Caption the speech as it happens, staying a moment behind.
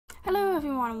Hello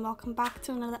everyone and welcome back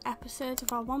to another episode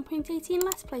of our 1.18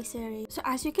 Let's Play series. So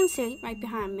as you can see right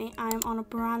behind me, I am on a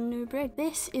brand new bridge.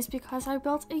 This is because I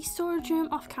built a storage room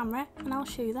off camera and I'll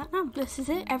show you that now. This is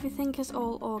it. Everything is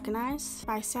all organised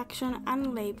by section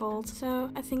and labelled, so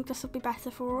I think this will be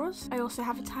better for us. I also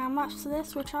have a time lapse to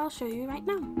this which I'll show you right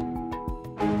now.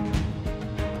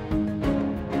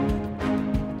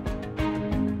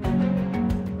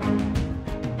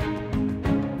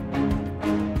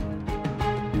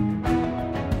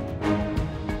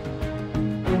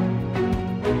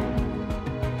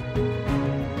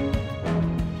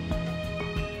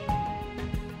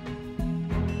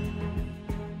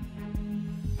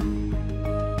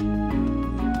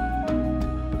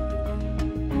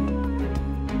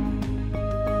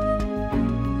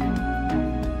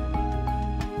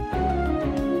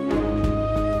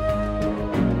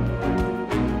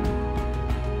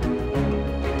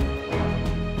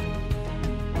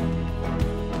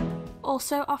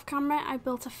 Also off camera I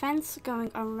built a fence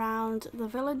going around the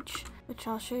village, which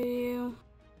I'll show you.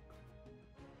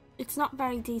 It's not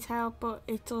very detailed but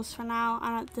it does for now,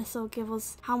 and this will give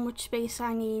us how much space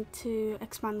I need to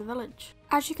expand the village.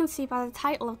 As you can see by the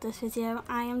title of this video,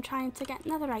 I am trying to get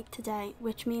netherite today,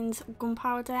 which means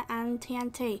gunpowder and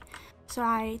TNT. So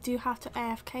I do have to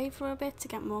AFK for a bit to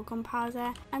get more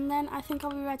gunpowder, and then I think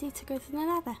I'll be ready to go to the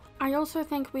nether. I also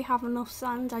think we have enough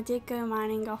sand. I did go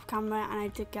mining off camera and I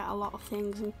did get a lot of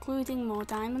things, including more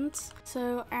diamonds.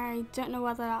 So I don't know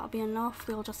whether that'll be enough,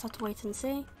 we'll just have to wait and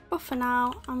see. But for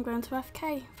now, I'm going to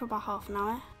AFK for about half an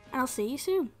hour, and I'll see you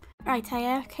soon. Right,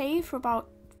 I AFK'd for about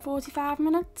 45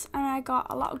 minutes and I got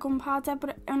a lot of gunpowder,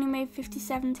 but it only made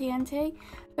 57 TNT.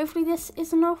 Hopefully this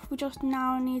is enough. We just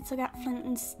now need to get flint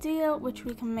and steel, which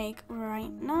we can make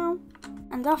right now.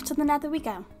 And off to the nether we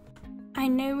go. I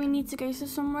know we need to go to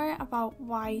somewhere about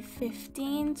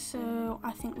Y15, so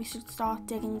I think we should start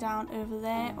digging down over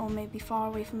there, or maybe far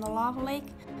away from the lava lake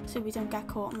so we don't get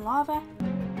caught in lava.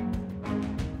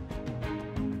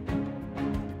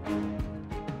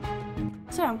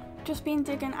 So, just been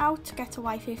digging out to get to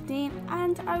Y15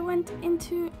 and I went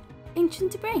into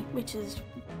ancient debris, which is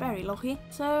very lucky.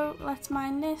 So let's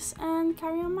mine this and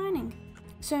carry on mining.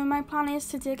 So my plan is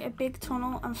to dig a big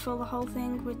tunnel and fill the whole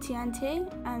thing with TNT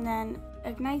and then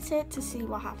ignite it to see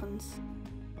what happens.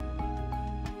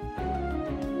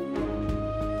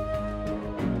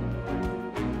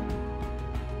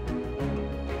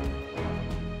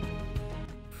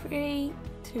 Three,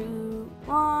 two,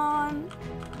 one.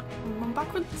 Run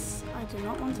backwards. I do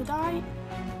not want to die.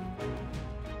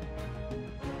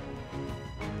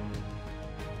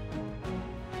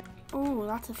 Oh,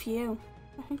 that's a few.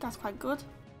 I think that's quite good.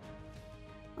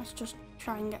 Let's just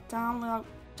try and get down without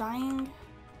dying.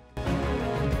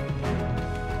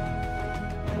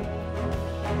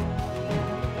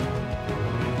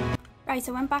 Right,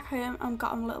 I went back home and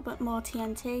got a little bit more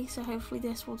TNT, so hopefully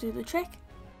this will do the trick.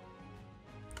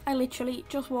 I literally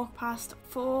just walked past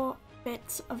 4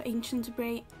 bits of ancient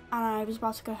debris and I was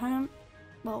about to go home.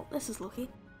 Well, this is lucky.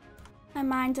 I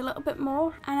mined a little bit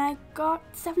more and I got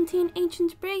 17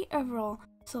 ancient debris overall.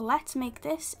 So let's make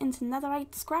this into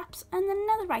netherite scraps and then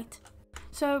netherite.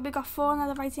 So we got 4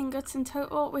 netherite ingots in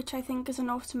total, which I think is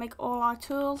enough to make all our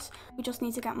tools. We just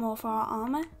need to get more for our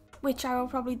armor, which I will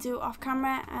probably do off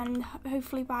camera, and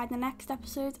hopefully by the next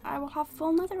episode I will have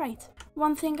full netherite.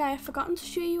 One thing I have forgotten to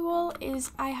show you all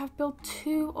is I have built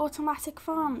 2 automatic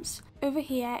farms. Over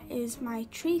here is my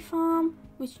tree farm,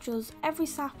 which does every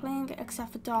sapling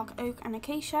except for dark oak and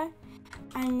acacia.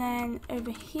 And then over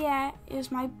here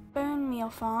is my bone meal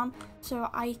farm, so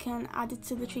I can add it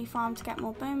to the tree farm to get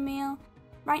more bone meal.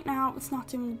 Right now it's not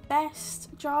doing the best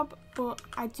job, but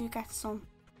I do get some.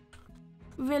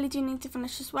 We really do need to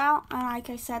finish as well, and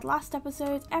like I said last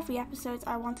episode, every episode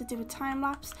I want to do a time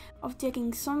lapse of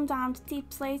digging some down to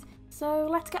deep slate, so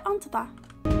let's get on to that.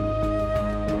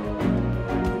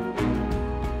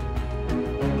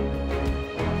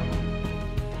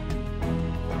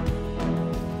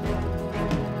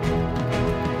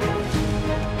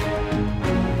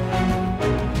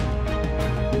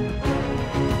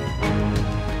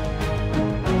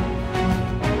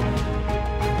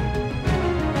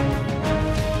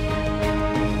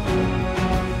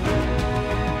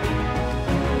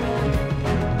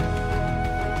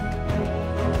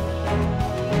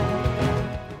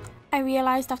 I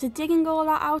realised after digging all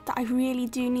that out that I really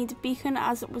do need a beacon,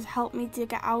 as it would help me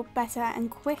dig it out better and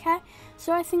quicker.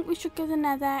 So I think we should go to the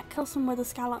nether, kill some wither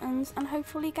skeletons and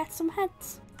hopefully get some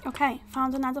heads. Okay,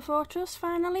 found another fortress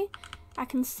finally. I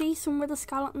can see some wither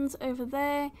skeletons over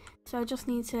there, so I just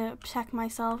need to protect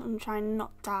myself and try and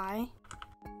not die.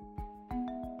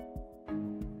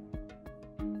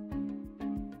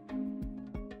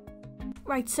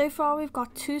 Right, so far we've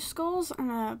got 2 skulls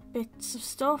and bits of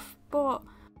stuff, but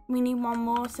we need 1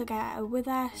 more to get a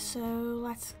wither, so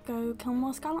let's go kill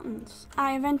more skeletons.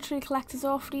 I eventually collected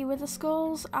all 3 wither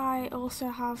skulls. I also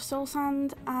have soul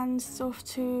sand and stuff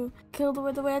to kill the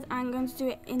wither with. I'm going to do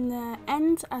it in the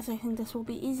end as I think this will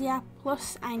be easier,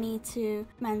 plus I need to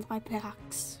mend my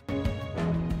pickaxe.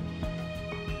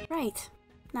 Right,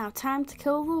 now time to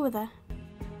kill the wither.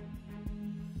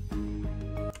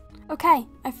 Okay,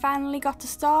 I finally got to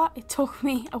start. It took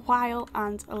me a while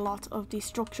and a lot of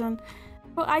destruction,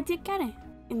 but I did get it.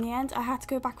 In the end, I had to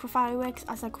go back for fireworks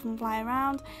as I couldn't fly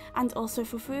around, and also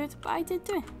for food, but I did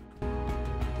do it.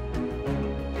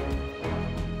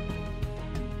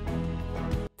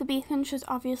 The beacon should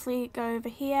obviously go over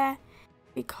here,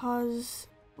 because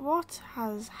what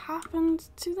has happened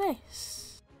to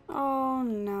this? Oh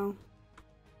no.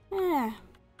 Yeah,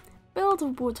 build a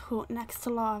wood hut next to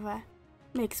lava.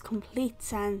 Makes complete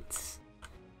sense.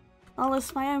 Well,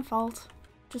 it's my own fault.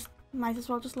 Might as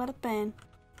well just let it burn.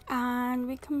 And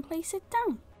we can place it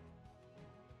down.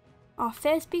 Our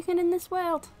first beacon in this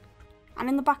world. And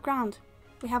in the background,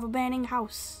 we have a burning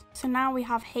house. So now we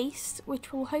have haste,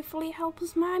 which will hopefully help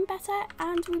us mine better,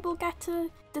 and we will get to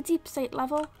the deep state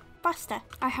level faster.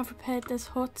 I have repaired this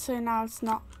hut, so now it's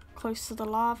not close to the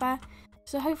lava.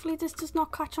 So hopefully this does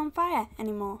not catch on fire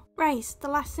anymore. Right, the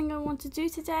last thing I want to do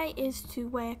today is to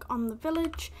work on the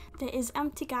village. There is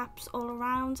empty gaps all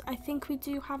around. I think we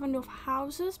do have enough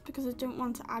houses because I don't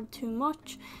want to add too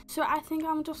much. So I think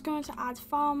I'm just going to add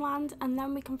farmland and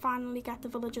then we can finally get the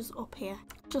villagers up here.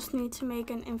 Just need to make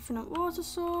an infinite water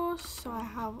source so I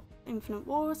have infinite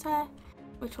water,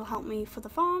 which will help me for the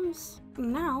farms.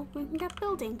 And now we can get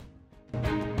building.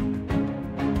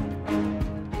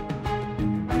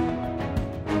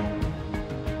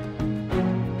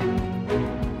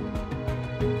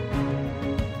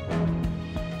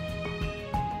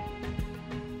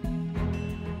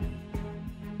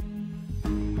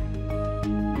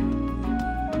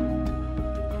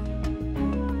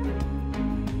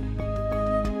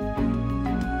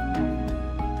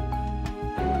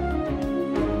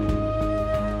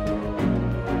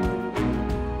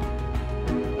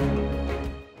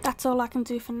 That's all I can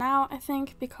do for now, I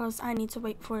think, because I need to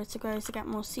wait for it to grow to get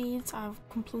more seeds. I've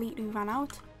completely run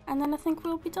out. And then I think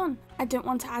we'll be done. I don't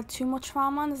want to add too much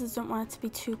farmland as I don't want it to be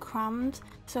too crammed.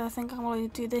 So I think I'll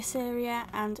do this area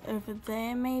and over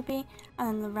there maybe. And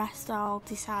then the rest I'll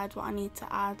decide what I need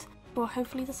to add. But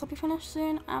hopefully this will be finished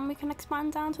soon and we can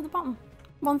expand down to the bottom.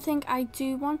 One thing I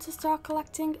do want to start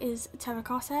collecting is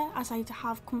terracotta, as I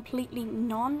have completely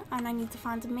none and I need to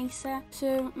find a mesa,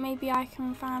 so maybe I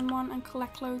can find one and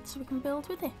collect loads so we can build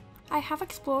with it. I have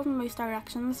explored in most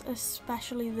directions,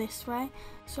 especially this way,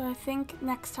 so I think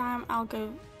next time I'll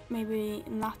go maybe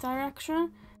in that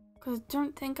direction, because I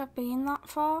don't think I've been that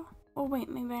far. Oh wait,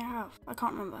 maybe I have, I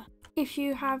can't remember. If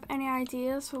you have any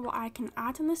ideas for what I can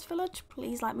add in this village,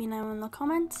 please let me know in the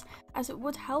comments, as it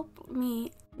would help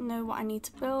me know what I need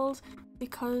to build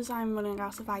because I'm running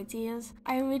out of ideas.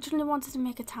 I originally wanted to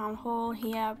make a town hall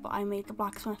here, but I made the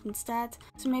blacksmith instead,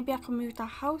 so maybe I can move the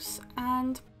house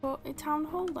and put a town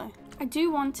hall there. I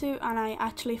do want to, and I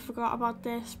actually forgot about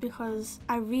this because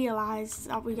I realised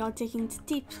that we are digging to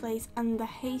deep slate and the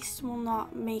haste will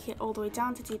not make it all the way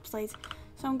down to deep slate.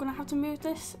 So I'm going to have to move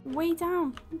this way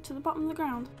down to the bottom of the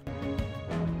ground.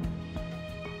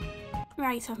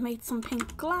 Right, I've made some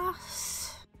pink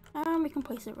glass and we can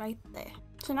place it right there.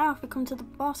 So now if we come to the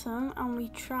bottom and we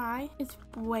try, it's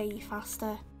way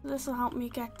faster. This will help me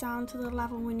get down to the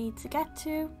level we need to get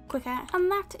to quicker.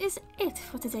 And that is it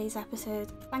for today's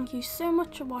episode. Thank you so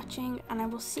much for watching and I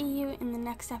will see you in the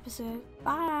next episode.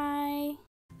 Bye!